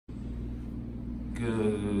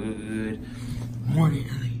Good morning,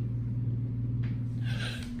 Ellie.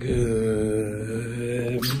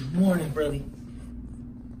 Good morning, brother.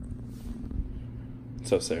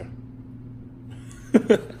 What's up, Sarah?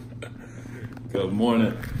 Good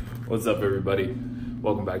morning. What's up, everybody?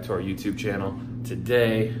 Welcome back to our YouTube channel.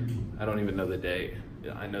 Today, I don't even know the day.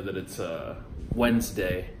 I know that it's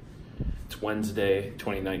Wednesday. It's Wednesday,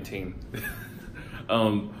 2019.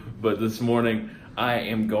 But this morning, I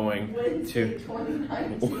am going Wednesday, to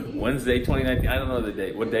 2019. Wednesday 2019. I don't know the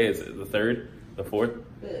date. What day is it? The 3rd? The 4th?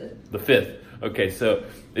 5th. The 5th. Okay, so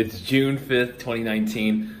it's June 5th,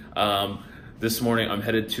 2019. This morning I'm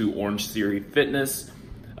headed to OrangeTheory Fitness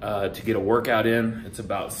to get a workout in. It's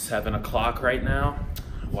about 7 o'clock right now.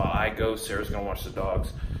 While I go, Sarah's gonna watch the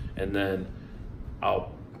dogs, and then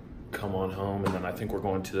I'll come on home, and then I think we're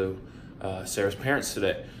going to Sarah's parents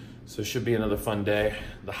today. So it should be another fun day.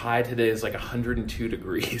 The high today is like 102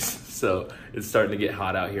 degrees. So it's starting to get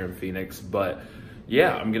hot out here in Phoenix. But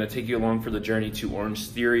yeah, I'm gonna take you along for the journey to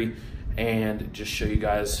OrangeTheory and just show you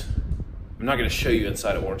guys. I'm not gonna show you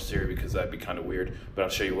inside of OrangeTheory because that'd be kind of weird, but I'll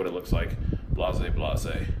show you what it looks like. Blase, blase,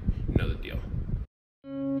 you know the deal.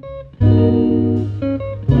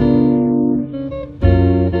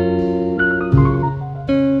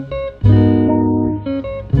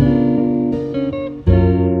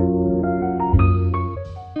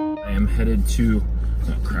 Headed to,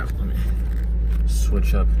 oh crap, let me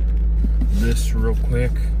switch up this real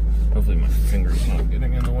quick. Hopefully my finger's not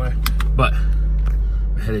getting in the way. But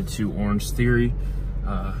I'm headed to OrangeTheory.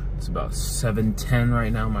 It's about 7:10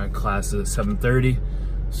 right now. My class is at 7:30.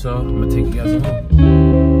 So I'm gonna take you guys along.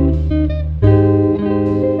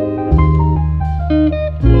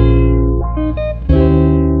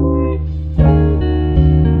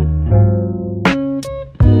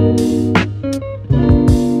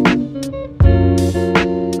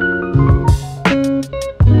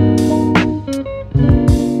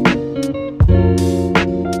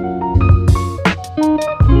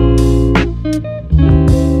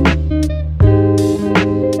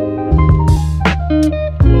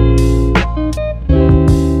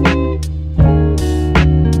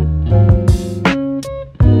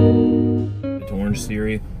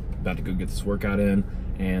 About to go get this workout in,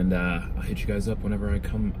 and I'll hit you guys up whenever I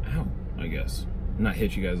come out, I guess. Not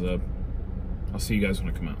hit you guys up. I'll see you guys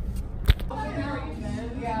when I come out.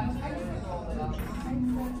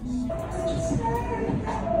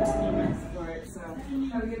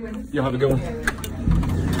 Y'all have a good one.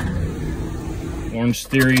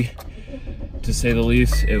 OrangeTheory, to say the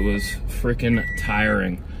least, it was freaking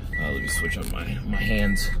tiring. Let me switch up my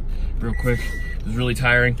hands real quick. It was really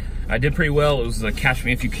tiring. I did pretty well. It was a catch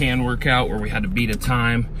me if you can workout where we had to beat a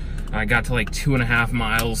time. I got to like 2.5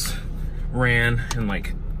 miles, ran in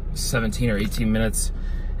like 17 or 18 minutes.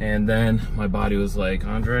 And then my body was like,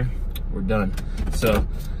 Andre, we're done. So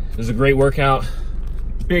it was a great workout.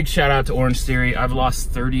 Big shout out to OrangeTheory. I've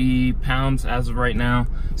lost 30 pounds as of right now.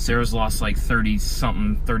 Sarah's lost like 30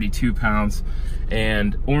 something, 32 pounds.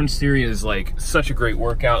 And OrangeTheory is like such a great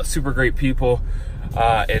workout, super great people,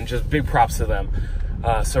 and just big props to them.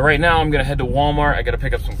 So right now I'm gonna head to Walmart. I gotta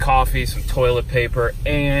pick up some coffee, some toilet paper,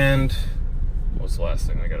 and what's the last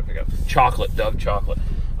thing I gotta pick up? Chocolate, Dove chocolate.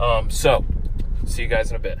 So see you guys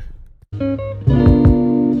in a bit.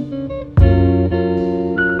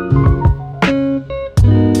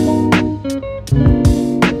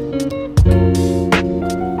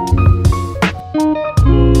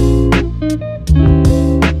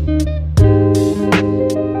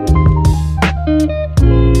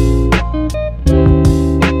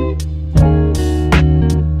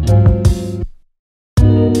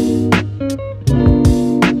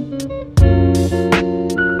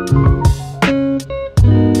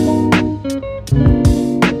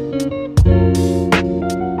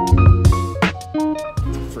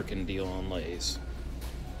 Deal on Lay's.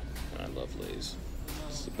 I love Lay's.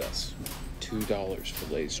 It's the best. $2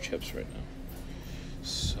 for Lay's chips right now.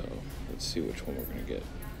 So let's see which one we're gonna get.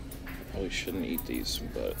 I probably shouldn't eat these,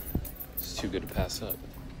 but it's too good to pass up.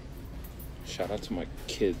 Shout out to my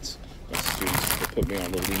kids, my students, they put me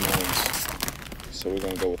on the limons. So we're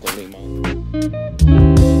gonna go with the limon.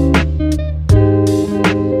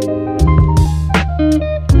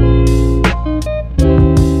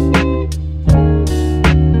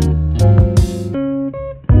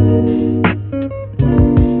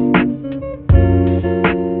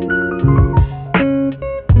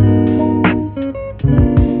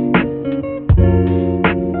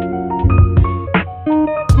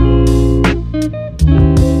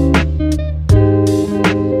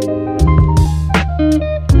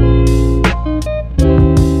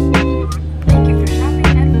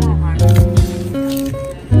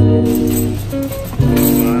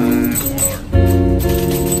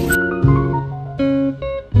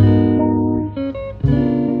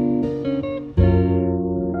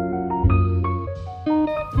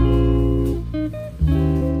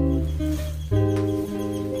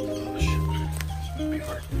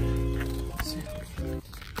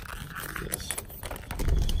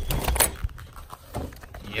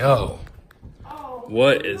 Yo,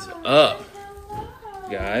 what is up,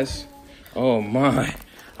 guys? Oh my,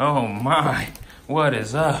 what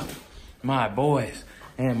is up? My boys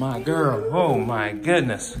and my girl, oh my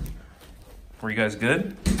goodness. Were you guys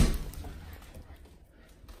good?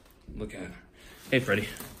 Look at her. Hey, Freddie.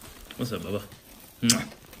 What's up, Bubba?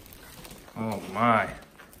 Oh my,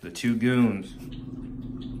 the two goons.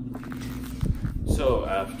 So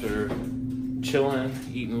after chilling,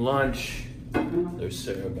 eating lunch, there's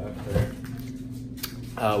Sarah back there.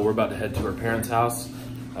 We're about to head to her parents' house.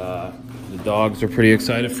 The dogs are pretty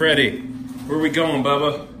excited. Freddie, where are we going,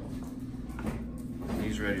 Bubba?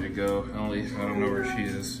 He's ready to go. Ellie, I don't know where she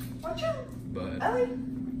is. Watch out. But Ellie.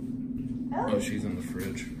 oh, she's in the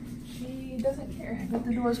fridge. She doesn't care, but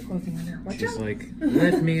the door's closing on her. Watch She's out. like,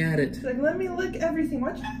 let me at it. She's like, let me lick everything.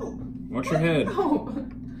 Watch out. Watch your head. Oh.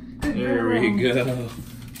 There we go.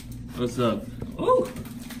 What's up? Oh.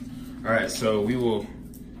 All right, so we will,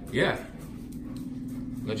 yeah,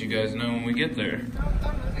 let you guys know when we get there.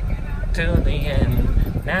 To the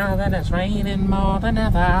end, now that it's raining more than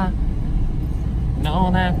ever, know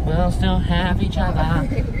that we'll still have each other.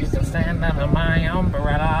 You can stand under my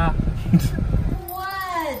umbrella.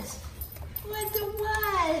 What? What the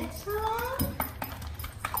what? Huh?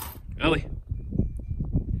 Ellie.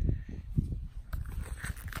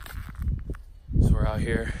 So we're out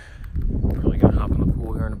here. Probably gonna hop in the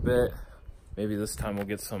pool here in a bit. Maybe this time we'll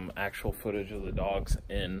get some actual footage of the dogs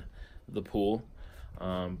in the pool.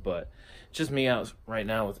 But just me out right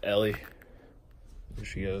now with Ellie. There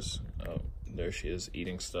she is. Oh, there she is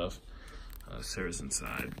eating stuff. Sarah's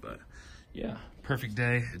inside, but yeah, perfect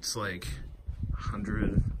day. It's like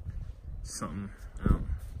 100 something. Oh,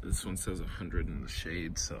 this one says 100 in the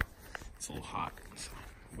shade, so it's a little hot. So,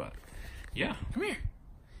 but yeah, come here.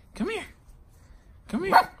 Come here. Come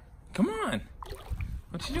here. Come on.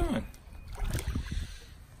 What you doing?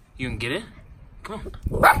 You can get it? Come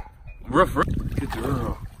on. Ruff, ruff. Good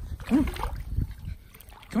girl. Come on.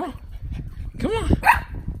 Come on. Come on.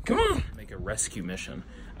 Come on. Make a rescue mission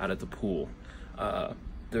out at the pool.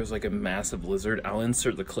 There's like a massive lizard. I'll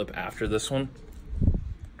insert the clip after this one.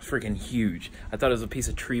 It's freaking huge. I thought it was a piece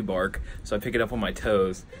of tree bark, so I pick it up on my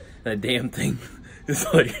toes. And the damn thing is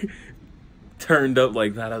like turned up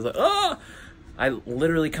like that. I was like, oh! I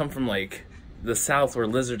literally come from like the south where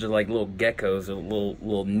lizards are like little geckos or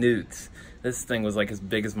little newts. This thing was like as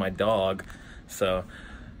big as my dog. So,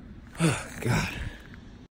 oh God.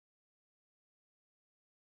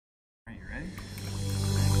 Are you ready?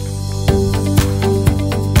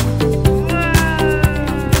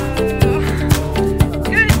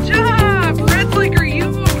 Good job. Fred's like, are you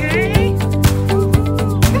okay?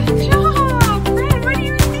 Good job. Fred, what do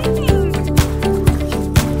you think?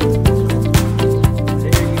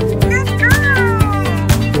 Good girl.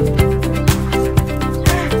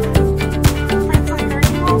 Fred's like, are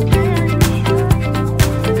you okay? Are you sure?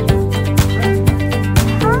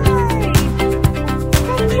 Hi. Good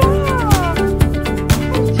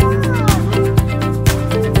job.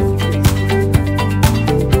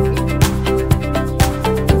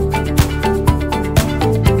 Good job.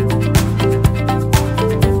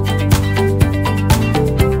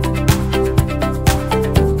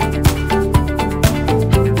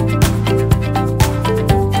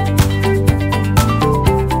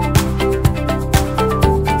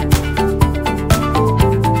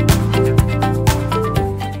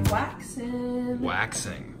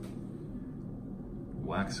 Waxing.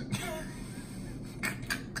 Waxing.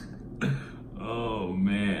 Oh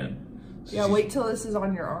man. Yeah, wait till this is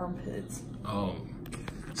on your armpits. Oh.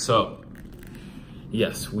 So,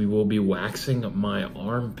 yes, we will be waxing my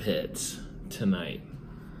armpits tonight.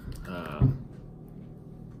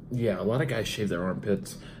 Yeah, a lot of guys shave their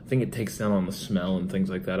armpits. I think it takes down on the smell and things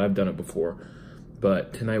like that. I've done it before.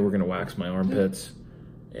 But tonight we're gonna wax my armpits.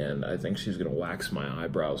 And I think she's gonna wax my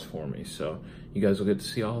eyebrows for me. So you guys will get to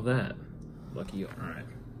see all that. Lucky you. All right.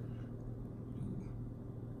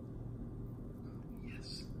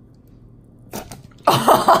 Yes.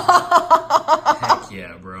 Heck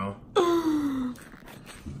yeah, bro. Oh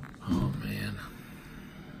man.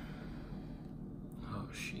 Oh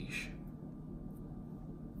sheesh.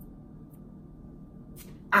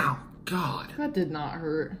 Ow, God. That did not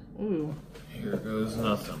hurt. Ooh. Here goes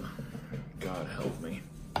nothing. God help me.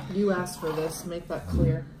 You asked for this, make that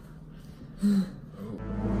clear.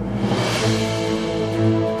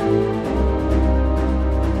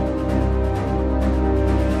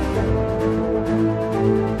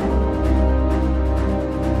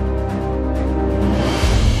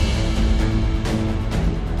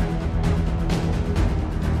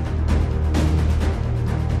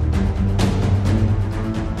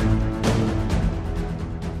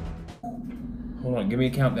 me a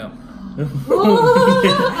countdown.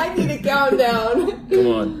 I need a countdown. Come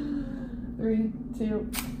on. 3,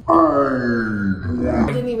 2. I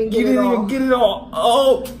didn't even get it all. Get it all.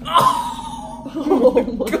 Oh. Oh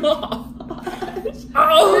my god.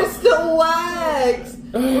 There's still wax.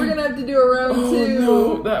 We're gonna have to do a round 2.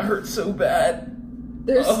 No, that hurts so bad.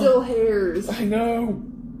 There's still hairs. I know.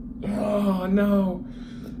 Oh no,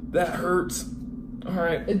 that hurts. All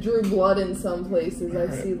right. It drew blood in some places. I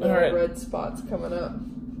see little red spots coming up.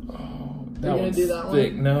 Oh, You're gonna do that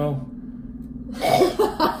thick. one? No.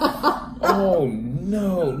 Oh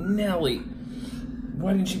no, Nelly.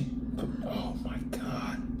 Why didn't you put, oh my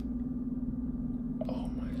god. Oh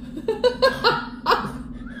my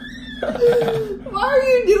Why are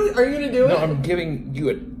you doing? Are you gonna do it? No, I'm giving you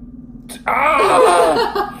a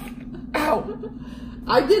ah! Ow!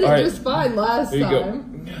 I did it just fine last there you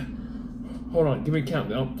time. Go. Hold on, give me a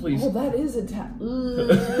countdown, please. Oh, that is a tap.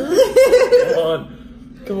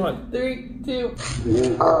 Come on. 3, 2.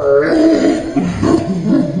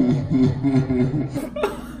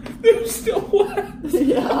 There's still wax.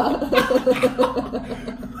 Yeah.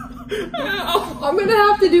 I'm gonna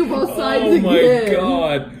have to do both sides again. Oh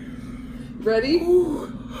my god. Ready?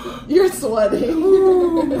 You're sweating.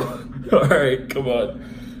 All right, come on.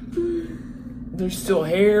 There's still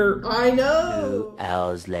hair. I know. 2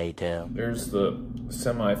 hours later. There's the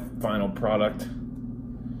semi-final product.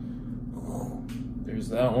 There's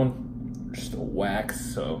that one. There's still wax,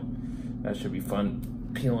 so that should be fun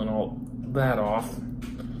peeling all that off.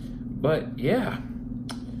 But yeah,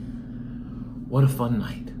 what a fun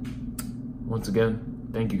night. Once again,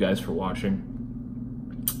 thank you guys for watching.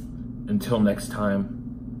 Until next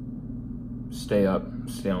time, stay up,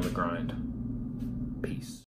 stay on the grind. Peace.